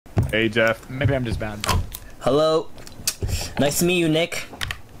Hey, Jeff. Maybe I'm just bad. Hello. Nice to meet you, Nick.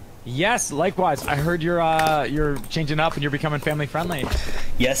 Yes, likewise. I heard you're changing up and you're becoming family friendly.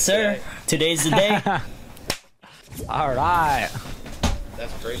 Yes, sir. Today's the day. All right.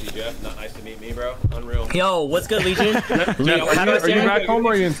 That's crazy, Jeff. Not nice to meet me, bro. Unreal. Yo, what's good, Legion? Jeff, are you back home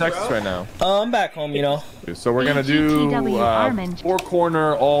or are you in Texas right now? I'm back home, you know. So we're gonna do 4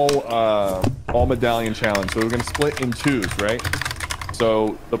 corner all medallion challenge. So we're gonna split in 2s, right?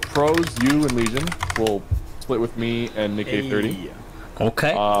 So the pros, you and Legion, will split with me and Nick A30.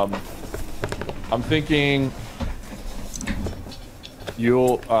 Okay. I'm thinking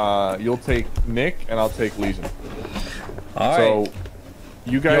you'll take Nick and I'll take Legion. All right. So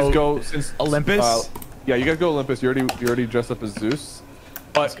you guys go since Olympus. Yeah, you guys go Olympus. You already dressed up as Zeus,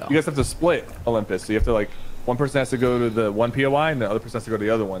 but you guys have to split Olympus. So you have to one person has to go to the one POI and the other person has to go to the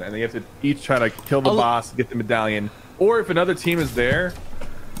other one, and then you have to each try to kill the boss, get the medallion. Or if another team is there,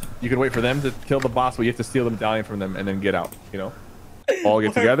 you can wait for them to kill the boss, but you have to steal the medallion from them and then get out. You know, all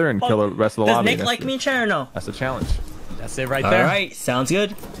get together and kill the rest of the lobby. Does Nick like me in chat or no? That's the challenge. That's it right there. All right, sounds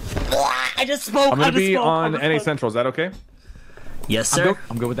good. I just spoke. I'm gonna be on NA Central. Is that okay? Yes, sir.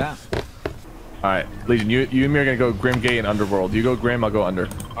 I'm good with that. All right, Legion, you and me are gonna go Grim Gate and Underworld. You go Grim, I'll go Under.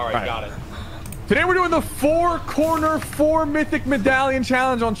 All right, got it. Today we're doing the 4 corner 4 mythic medallion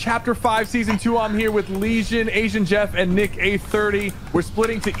challenge on Chapter 5 Season 2. I'm here with Legion, AsianJeff, and Nick A30. We're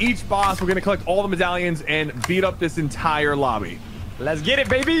splitting to each boss. We're gonna collect all the medallions and beat up this entire lobby. Let's get it,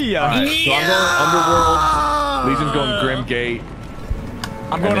 baby. All right, so I'm going Underworld. Legion's going Grim Gate.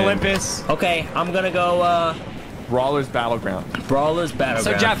 I'm going Olympus. Okay, I'm gonna go Brawler's Battleground. Brawler's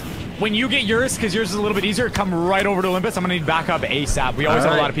Battleground. So Jeff, when you get yours, because yours is a little bit easier, come right over to Olympus. I'm gonna need backup ASAP. We always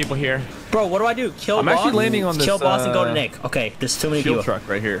have a lot of people here. Bro, what do I do? Kill I'm boss? actually landing on this, Kill boss and go to Nick. Okay, there's too many shield people. truck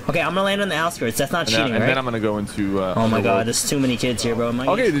right here. Okay, I'm gonna land on the outskirts. That's not cheating, and right? then I'm gonna go into. Oh my God, there's too many kids here, bro.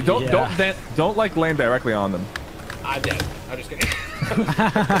 Okay, don't like land directly on them. I'm dead. I'm just kidding.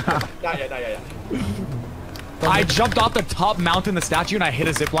 Not yet. I jumped off the top mountain, the statue, and I hit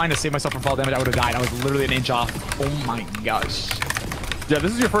a zip line to save myself from fall damage. I would have died. I was literally an inch off. Oh my gosh. Yeah,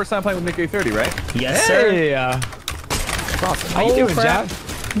 this is your first time playing with Nick A30, right? Yes, sir. Hey. Awesome. How you doing,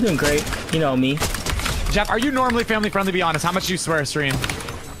 Jeff? I'm doing great. You know me. Jeff, are you normally family friendly? Be honest. How much do you swear a stream?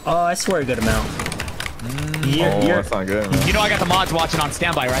 Oh, I swear a good amount. That's not good, man. You know I got the mods watching on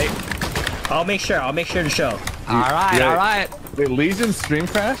standby, right? I'll make sure to show. All right. Wait, Legion's stream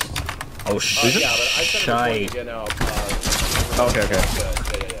crashed? Oh, shit. Yeah, but I said it Okay.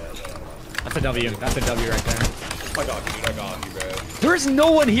 That's a W. That's a W right there. I got you, bro. There's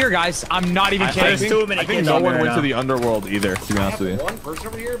no one here, guys. I'm not even kidding. There's too many I think kids no on one there went now. to the Underworld either, to be I honest with have you. one person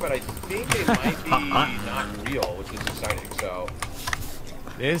over here, but I think it might be not real, which is exciting. So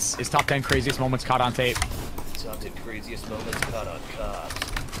This is top 10 craziest moments caught on tape. top 10 craziest moments caught on cops.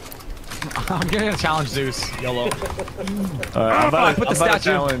 I'm gonna challenge Zeus. YOLO. I'm about to statue.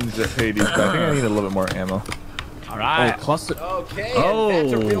 challenge Hades, but I think I need a little bit more ammo. All right. Oh, cluster. Okay, Oh.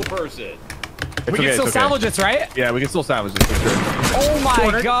 that's a real person. We can still salvage this, right? Yeah, we can still salvage this for sure. Oh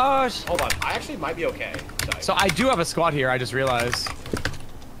my gosh. Hold on, I actually might be okay. So I do have a squad here. I just realized.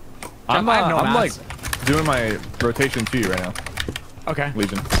 I'm like doing my rotation to you right now. Okay.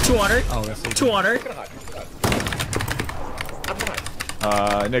 Legion. 200. Oh, that's 200.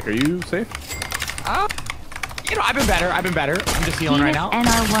 Nick, are you safe? You know, I've been better. I'm just healing right now.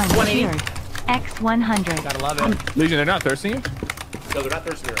 NR1 180. cheers. X100. Gotta love it. Legion, they're not thirsting you? No, they're not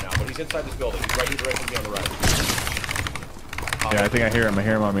thirsty right now, but he's inside this building. He's right next to me on the right. Yeah, I think I hear him. I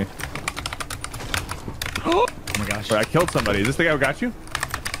hear him on me. Oh my gosh. Wait, I killed somebody. Is this the guy who got you?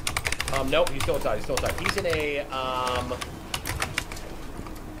 Nope, he's still inside. He's in a,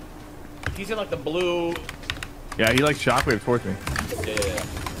 he's in like the blue. Yeah, he like shockwave towards me. Yeah.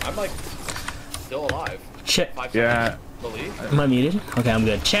 I'm like still alive. Shit. 5 Yeah. seconds, believe. Am I muted? Okay, I'm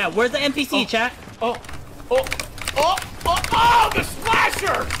good. Chat, where's the NPC, chat? Oh, the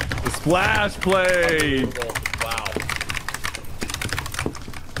splasher! The splash play. Wow.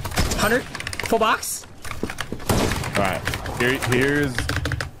 100. Full box. All right. Here's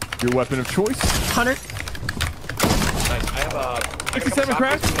your weapon of choice. 100. Nice. I have a 67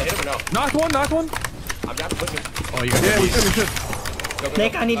 crash. hit him or no? Knocked one. I'm not pushing. Oh, you got Yeah, we these. should. Go,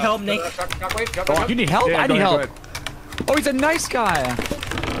 Nick, I need help, Nick. Shockwave. You need help? Yeah, I go need ahead, help. go Oh, he's a nice guy.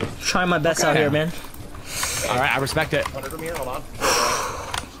 Trying my best out here, man. All right, I respect it. 100 from here. Hold on.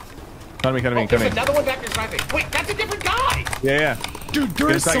 Come to me. There's another one back here sniping. Wait, that's a different guy. Yeah. Dude, there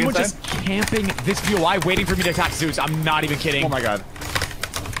is Inside, someone inside? just camping this VOI waiting for me to attack Zeus. I'm not even kidding. Oh my god.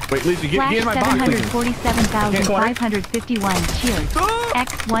 Wait, Legion, get Flash in my box. Legion. 747,551 cheers.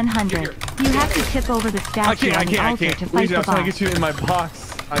 X100. You have to tip over the statue on the altar to fight Legion, the I'm trying to boss. get you in my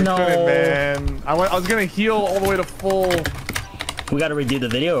box. I No. couldn't, man. I was gonna heal all the way to full. We gotta redo the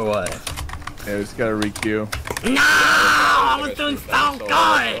video or what? Yeah, we just gotta requeue. No! I was doing so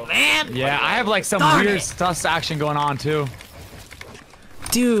good, man! Yeah, I have like some Darn weird it. sus action going on too.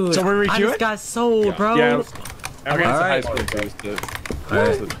 Dude, So we're I requeuing? just got sold, bro. Yeah. Everyone's in high Alright. school too.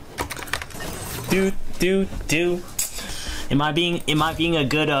 Alright. Do. Am I being a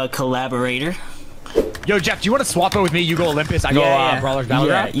good collaborator? Yo, Jeff, do you want to swap it with me? You go Olympus, I go Brawlers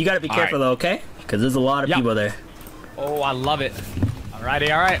Battleground. You gotta be careful though, okay? Because there's a lot of Yep. people there. Oh, I love it.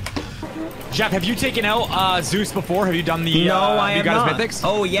 Alrighty, all right. Jeff, have you taken out Zeus before? Have you done the No, I you have got not. his mythics?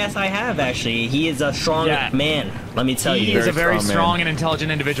 Oh, yes, I have actually. He is a strong Yeah. man. Let me tell He you. is a very strong man. strong and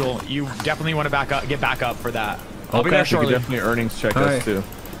intelligent individual. You definitely want to get back up for that. I'll be Okay. there You could shortly. definitely earnings check Alright. us too.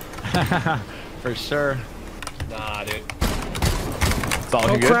 For sure. Nah, dude. It's all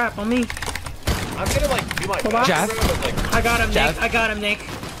Oh good. crap, on me. I'm gonna like do my Hold on. best, but like, I got him, Jeff. Nick. I got him, Nick.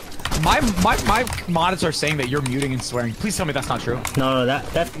 My mods are saying that you're muting and swearing. Please tell me that's not true. No,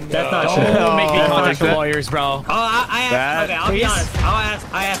 that's not true. Don't make me No. contact the That- lawyers, bro. Oh, I That- asked, okay, I'll be please? honest.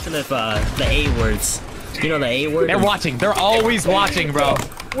 I asked him if the A words. You know the A word? They're watching. They're always watching, bro.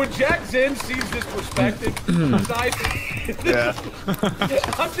 when Jack Zen sees this perspective, side, Yeah.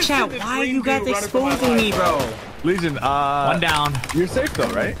 I'm just Chat, in this why are green you guys goo running for my exposing me, life, bro? Legion, One down. you're safe though,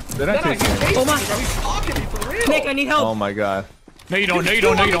 right? They're not No, he's chasing you. chasing Oh my- me, bro. He's stalking me for real. Nick, I need help. Oh my god. No, you don't. No, you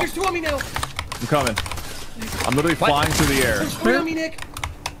There's don't. No, you two on me, don't. There's two on me now. I'm coming. I'm literally flying through the air. There's three on me, Nick.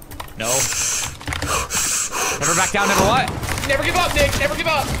 No. Never back down. Never what? Never give up, Nick. Never give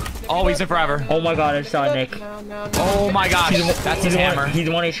up. Always and forever. Oh my god, I shot Nick. No. Oh my gosh. That's his hammer. He's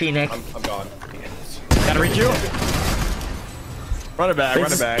one HP, Nick. I'm gone. Gotta reach you. Run it back,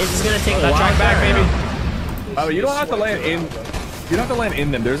 run it back. It's just gonna take a That while. track back, baby. Oh, you don't have to land in. You don't have to land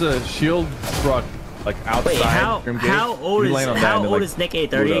in them. There's a shield truck like outside. Wait, Grim Gate. how old You is land on that and then, like, Nick boot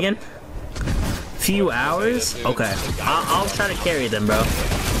 830 up. again? Few hours? Okay. I'll try to carry them, bro.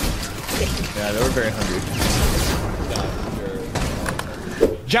 Yeah, they were very hungry.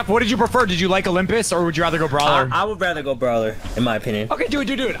 Jeff, what did you prefer? Did you like Olympus or would you rather go Brawler? I would rather go Brawler, in my opinion. Okay, do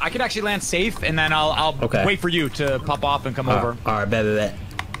it. I can actually land safe, and then I'll Okay. wait for you to pop off and come over. Alright, bet.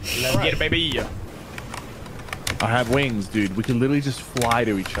 Let's get it, baby. I have wings, dude. We can literally just fly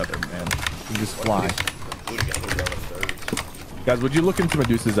to each other, man. We can just fly. Guys, would you look into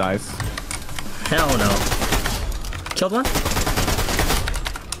Medusa's eyes? Hell no. Killed one?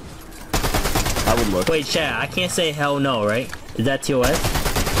 I would look. Wait, chat, I can't say hell no, right? Is that TOS?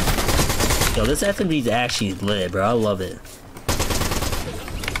 Yo, this FMG is actually lit, bro. I love it.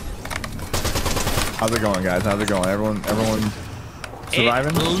 How's it going, guys? How's it going? Everyone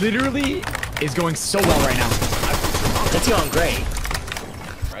surviving? It literally is going so well right now. It's going great.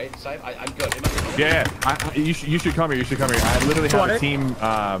 Right? So I'm good. Am I good? Yeah. You should come here. You should come here. I literally have Water. a team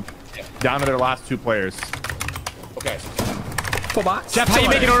down to their last 2 players. Okay. Full box. Jeff, how you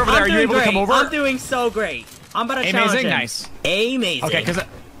making it over there? Are you able to come over? I'm doing so great. I'm about to challenge Amazing, him. nice. Amazing. Okay, because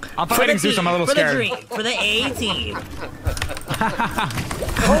I'm for fighting the Zeus. team, I'm a little for scared. the dream, for the A team.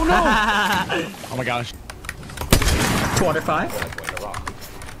 Oh no! Oh my gosh. 205. Like a rock.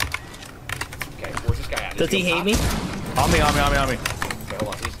 Okay, where's this guy at? Does he hate me? On me. Okay,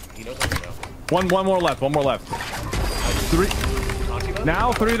 hold on. He knows I'm now. One more left. 3.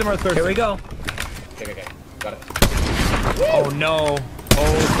 Now 3 of them are thirsty. Here we go. Okay. Got it. Oh no.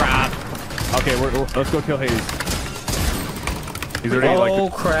 Oh crap. Okay, let's go kill Hades. He's already Oh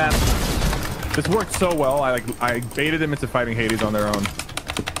like. crap. This worked so well. I baited them into fighting Hades on their own.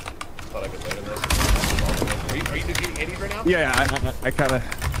 Thought I could win in this. Are you defeating Hades right now? Yeah, I kind of.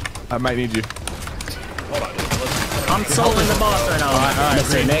 I might need you. Hold on. Let's I'm soloing the boss right now, Alright,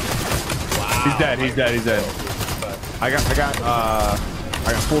 Mr. great. Nick. He's dead. I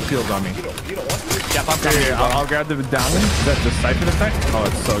got full shields on me. you don't want to. Jeff, I'm coming. Here, I'll grab the diamond. That's the siphon effect. Oh,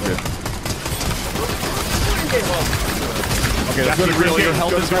 it's so good. Okay, let's Jeff, go to your Grim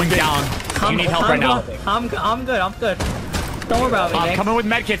health Gate. is going down. You need help right now. I'm good. Don't worry about me, I'm Nick. coming with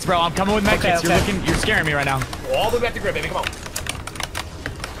medkits, bro. I'm coming with medkits. Okay. You're scaring me right now. All the way back to grip, baby. Come on.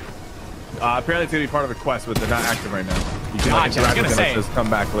 Apparently it's gonna be part of a quest, but they're not active right now. You can Gotcha, I was interact gonna with them, say. it says come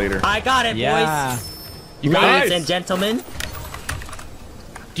back later. I got it, Yeah. boys. You got Ladies it. and gentlemen,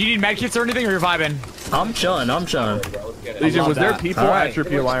 Do you need medkits or anything, or you're vibing? I'm chilling. Bro, let's get it. Legion, love was there that. people Alright. at your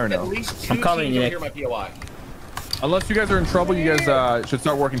POI or At no? least 2 I'm coming, teams over Nick. here, my POI. Unless you guys are in trouble, you guys should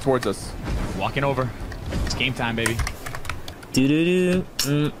start working towards us. Walking over. It's game time, baby. do do do.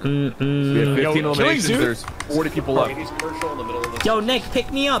 We have 15 Yo, killing eliminations. Zeus? There's 40 people left. Hades commercial in the middle of this. Yo, Nick,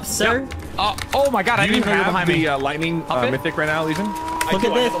 pick me up, sir. Oh my god, I Do didn't you even know you were have behind the me. lightning Puppet? mythic right now, Legion? Look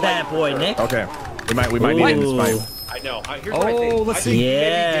at this bad boy, Nick. Okay. We might need it in this fight. I know. Here's what I think. let's I think see. maybe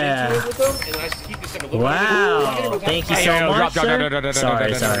Yeah. get into it with them, and I just keep this thing a little Wow. bit. Thank you Hey, so yo, much, drop, sir. drop.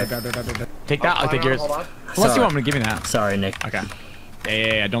 Sorry. Take that. I'll take yours. Hold on. Unless you want Sorry. me to give me that. Sorry, Nick. Okay.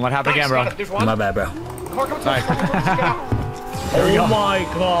 Yeah. Don't let it happen again, bro. There's one. My bad, bro. Car coming to us. Oh my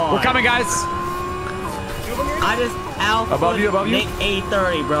god. We're coming, guys. I just alpha Above you. Nick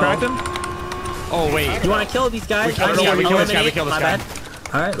 830, bro. Cracked him. Oh wait. You want to kill these guys? kill this guy, we kill this guy, we kill this My guy.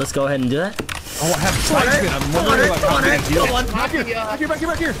 bad. All right, let's go ahead and do that. Oh, I have tribesmen. I'm wondering like how big he is. Come on. Back here.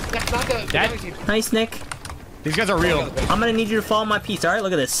 That's not the Dead? team. Nice, Nick. These guys are real. I'm gonna need you to follow my piece. All right,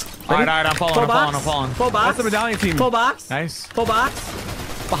 look at this. All right. I'm following. Full I'm box. following. Full box. That's the medallion team. Full box. Nice. Full box.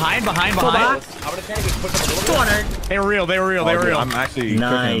 Behind. Full box. I'm gonna try to just push up a little bit. 200. They were real. They were real. I'm actually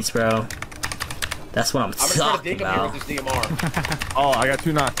Nice, bro. That's what I'm I'm gonna try to talking dig him here about. with this DMR. Oh, I got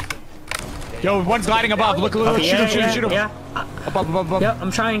 2 knocks. Yo, one's gliding above. Look. Okay, Shoot him. Yeah. Above. Yep,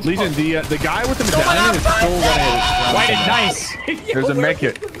 I'm trying. Legion, the guy with the medallion is still running. White is nice. There's a med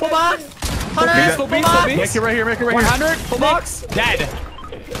kit. Full box. 100. beats, Full full box. beats. Make it right here. 100. Full box. Dead. Alright,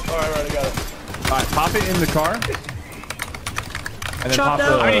 I got it. Alright, pop it in the car. And then Chop pop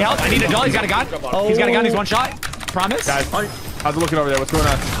down. the... I need help. I need a doll. He's got a gun. He's got a gun. He's one shot. Promise. Guys, how's it looking over there? What's going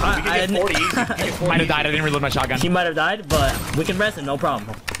on? You can get 40 easy. You can get 40 Might have died. I didn't reload my shotgun. He might have died, but we can rest him, no problem.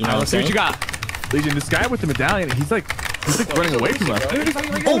 You know Alright, what I'm let's see what saying? you got. Legion, this guy with the medallion, he's like running away from us.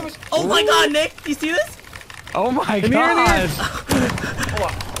 Oh my god, Nick! You see this? Oh my here. god.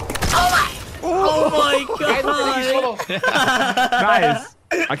 Oh my Guys, we're gonna use god! solo. Nice.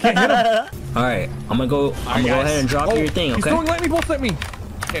 I can't hit him. Alright, I'm gonna go guys. ahead and drop your thing, He's okay? throwing lightning bolts at me.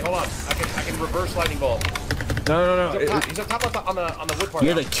 Okay, hold on. I can reverse lightning bolt. No. He's up top on the wood part.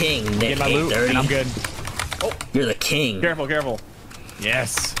 You're the king, Nick. Get my loot, 830. and I'm good. You're the king. Careful.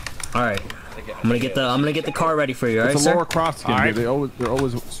 Yes. Alright. I'm gonna get the car ready for you, alright, It's a sir? lower cross skin, Alright. dude. They're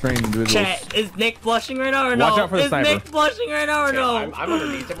always strange individuals. Chat, is Nick blushing right now or no? Watch out for the is sniper. Nick blushing right now or no? I'm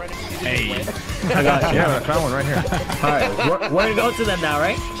underneath him right now. Hey. I got you. Yeah, I found one right here. Alright, we're gonna go to them now,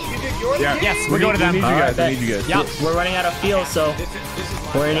 right? Yeah. Yes, we're going to We need them. you guys. Alright, We need you guys. Yep. We're running out of fuel, so This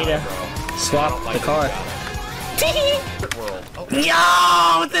is we're gonna need to swap the car. world.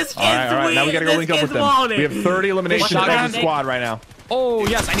 Yo, this kid's All right. Now we gotta go this link up kid's with them. wanted. We have 30 eliminations Shotgun? as a squad right now. Oh,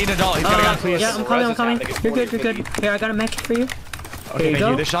 yes, I need a doll. He's got a gun, please. Yeah, I'm coming. You're good. Here, I got a mech for you. Okay, Here you thank go.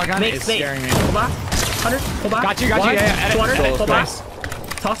 you. This shotgun Make is space. scaring me. Full box. 100. Full box. Got you. Yeah, 200. edit. Full Nice.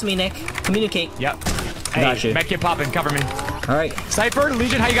 box. Talk to me, Nick. Communicate. Yep. Hey, Got you. medkit popping. Cover me. All right. Cypher,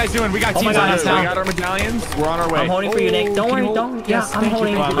 Legion, how you guys doing? We got Oh my teams on God, us We now. got our medallions. We're on our way. I'm holding for you, Nick. Don't can worry. you Don't. hold? Yeah, Yes, I'm thank you,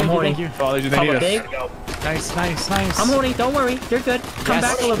 holding. thank you, I'm holding. thank you. Oh, Legion, they need Big. us. Nice. I'm holding. Don't worry. You're good. Come Yes,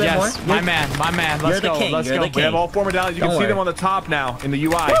 back a little bit yes. more. My man. Let's You're the go. king, Let's you're go. the king. We have all 4 medallions. You Don't can see worry. them on the top now in the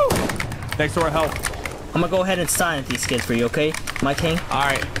UI. Thanks to our help. I'm gonna go ahead and sign these kids for you, okay? My king. All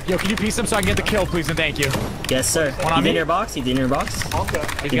right. Yo, can you piece them so I can get the kill, please, and thank you. Yes, sir. on He's me? in your box. He's in your box.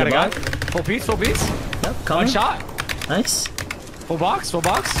 He's got a gun. box. Full piece. Yep. One Coming. shot. Nice. Full box.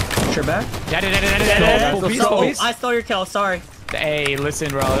 Sure back. Dead. Full piece. Oh, I stole your kill. Sorry. Hey, listen,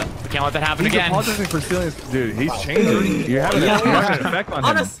 bro. We can't let that happen He's again. apologizing for stealing his... Dude, he's changing. You're having an effect on him,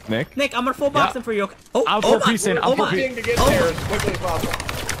 Honest. Nick. Nick, I'm gonna full box Yeah. him for you. Okay? Oh, I'm oh full my- piecing. oh I'm full my- piecing. To get there as quickly as possible.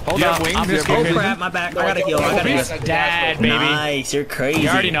 Hold You up. have wings? I'm You just have Oh wings? kidding. crap, my back. I gotta heal. I gotta heal. Dad, baby. Nice, you're crazy. You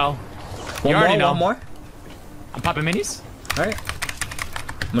already know. One You already more, know. one more. I'm popping minis. All right.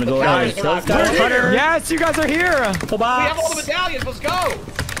 I'm gonna go ahead and kill this guy. Hunter. Yes, you guys are here. Full We have all the box. medallions. Let's go.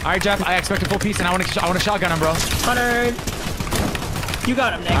 All right, Jeff. I expect a full piece, and I want to shotgun him, bro. Hunter. You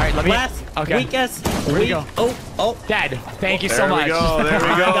got him, Nick. All right, let me- Last okay. weakest. Where'd he go? Oh. Dead. Thank you so There we much. go. There we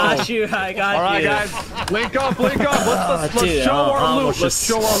I go. got you. I got All right, you. guys. Link up. Let's dude, show I our almost loot. Let's just-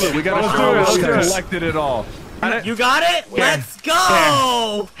 show our loot. We gotta Let's show do it, our let's loot. do it. Collected it all. You got it? Let's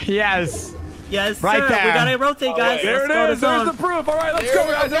go. Yes. Yes, Right sir. there. We gotta rotate, guys. There Let's it go to is. There's the zone. proof. All right, let's go,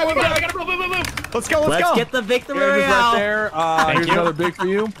 guys. Everyone back. Let's go. Let's get the victory There it is right out. there. Here's you. another big for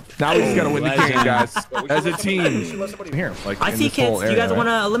you. Now we just gotta win the game, Legend. guys. As a team. Here, like I in see this whole kids. Do you area, guys right? want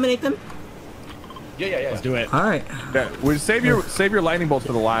to eliminate them? Yeah. Let's do it. All right. Yeah, we save your lightning bolts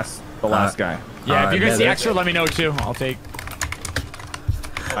for the last guy. Yeah, if you're gonna see better. extra, let me know too. I'll take.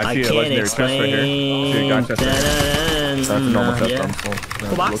 I see a can't legendary chest right here. explain. See a guy chest right here. That's a normal chest. Yeah. I'm full.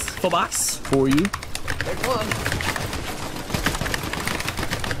 Full box. Full box. For you. Take one.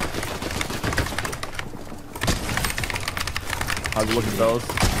 How's it looking, fellas?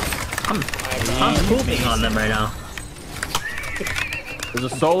 I'm pooping on them right now. There's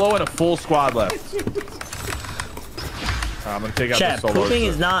a solo and a full squad left. I'm gonna take out Chat, the solo. pooping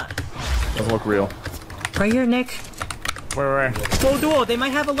is not Doesn't look real. right here, Nick. Where? Full duo. They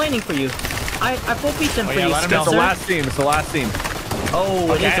might have a landing for you. I full beat them for yeah, you, let 'em know. It's the Spencer. last team. It's the last team. Oh,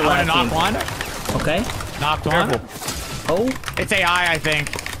 it Okay, is the I'm gonna last knock team. one. Okay. Knocked one. Careful. Oh, It's AI, I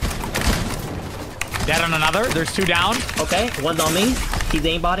think. Dead on another. There's 2 down. okay. One's on me. He's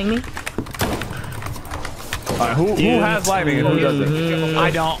aimbotting me. Alright, who has lightning and who doesn't?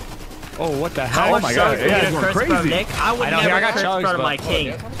 I don't. Oh, what the hell? How much my God, chugs yeah, you it's curse crazy. from Nick? I would I know, never here, I got curse chugs, in front of but- my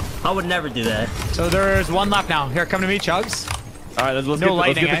king. I would never do that. So there's 1 left now. Here, come to me, Chugs. Alright, let's No get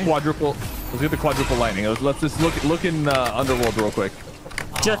lightning, the quadruple. Let's get the quadruple lightning. Let's just look in Underworld real quick.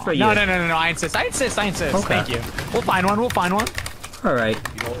 Just for you. No. I insist. I insist. Okay. Thank you. We'll find one. All right.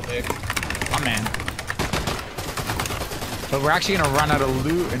 You know, Nick. Oh, man. But we're actually going to run out of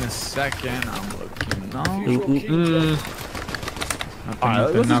loot in a second. I'm looking. No.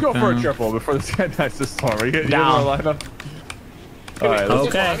 Alright, let's just go for a triple before this guy dies this storm. Are you getting Down. more lineup? Alright,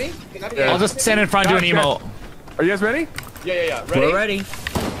 let's Okay. I'll just stand in front and do an emote. Are you guys ready? Yeah. Ready? We're ready.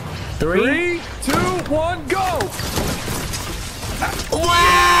 3. 3, 2, 1, go!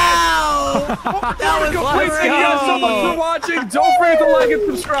 Wow! That was Please, thank you guys so much for watching. Don't forget to like and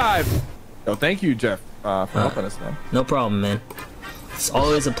subscribe. Yo, thank you, Jeff, for helping us, man. No problem, man. It's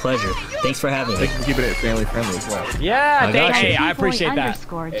always a pleasure. Thanks for having me. Thank you for keeping it family friendly as well. Yeah, I got you. hey, I appreciate that.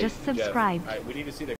 Just subscribe. All right, we need to see the